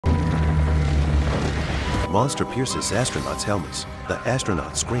monster pierces astronauts' helmets. The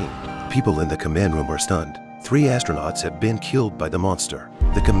astronauts screamed. People in the command room were stunned. 3 astronauts have been killed by the monster.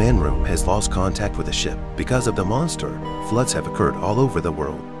 The command room has lost contact with the ship. Because of the monster, floods have occurred all over the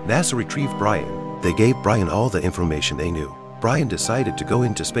world. NASA retrieved Bryan. They gave Bryan all the information they knew. Bryan decided to go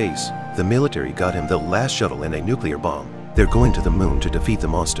into space. The military got him the last shuttle and a nuclear bomb. They're going to the moon to defeat the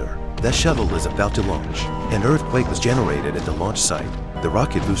monster. The shuttle is about to launch. An earthquake was generated at the launch site. The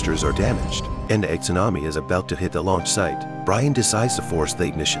rocket boosters are damaged, and a tsunami is about to hit the launch site. Bryan decides to force the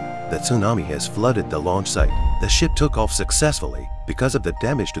ignition. The tsunami has flooded the launch site. The ship took off successfully. Because of the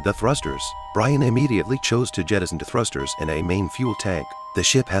damage to the thrusters, Bryan immediately chose to jettison the thrusters and a main fuel tank. The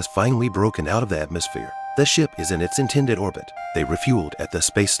ship has finally broken out of the atmosphere. The ship is in its intended orbit. They refueled at the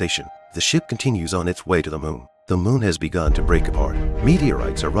space station. The ship continues on its way to the moon. The moon has begun to break apart.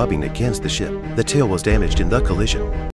 Meteorites are rubbing against the ship. The tail was damaged in the collision.